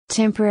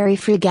Temporary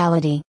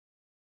frugality.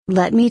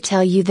 Let me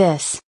tell you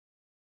this.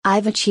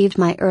 I've achieved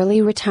my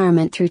early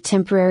retirement through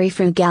temporary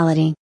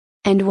frugality.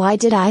 And why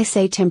did I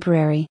say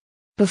temporary?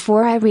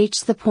 Before I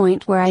reached the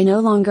point where I no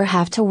longer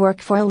have to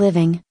work for a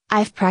living,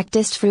 I've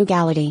practiced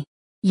frugality.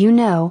 You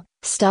know,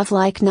 stuff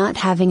like not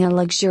having a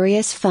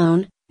luxurious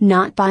phone,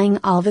 not buying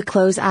all the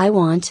clothes I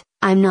want,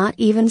 I'm not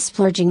even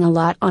splurging a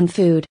lot on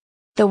food.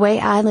 The way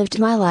I lived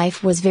my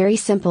life was very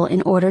simple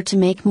in order to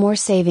make more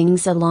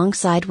savings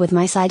alongside with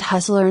my side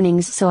hustle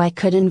earnings so I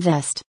could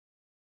invest.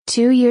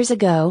 2 years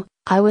ago,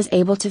 I was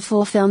able to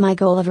fulfill my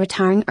goal of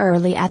retiring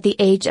early at the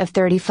age of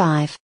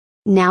 35.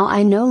 Now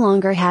I no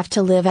longer have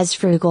to live as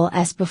frugal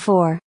as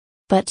before.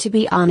 But to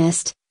be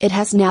honest, it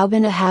has now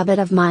been a habit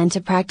of mine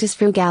to practice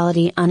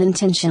frugality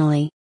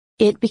unintentionally.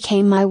 It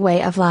became my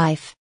way of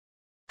life.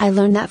 I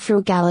learned that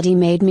frugality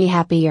made me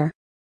happier.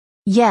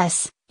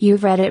 Yes,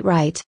 you've read it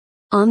right.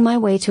 On my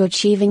way to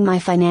achieving my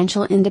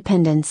financial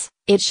independence,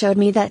 it showed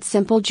me that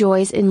simple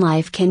joys in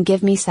life can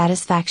give me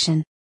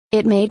satisfaction.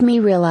 It made me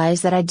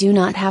realize that I do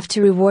not have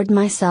to reward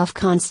myself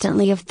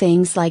constantly of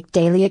things like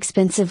daily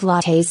expensive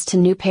lattes to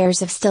new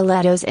pairs of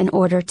stilettos in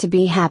order to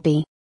be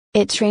happy.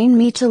 It trained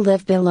me to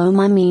live below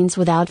my means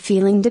without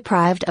feeling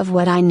deprived of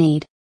what I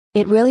need.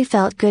 It really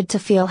felt good to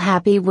feel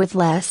happy with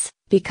less,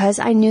 because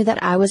I knew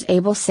that I was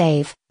able to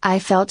save. I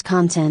felt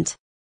content.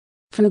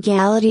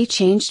 Frugality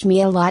changed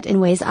me a lot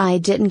in ways I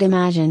didn't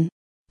imagine.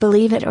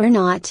 Believe it or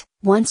not,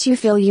 once you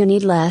feel you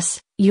need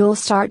less, you'll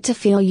start to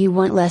feel you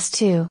want less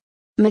too.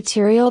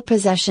 Material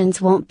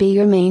possessions won't be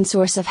your main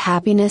source of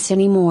happiness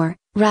anymore,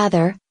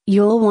 rather,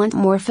 you'll want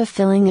more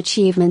fulfilling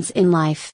achievements in life.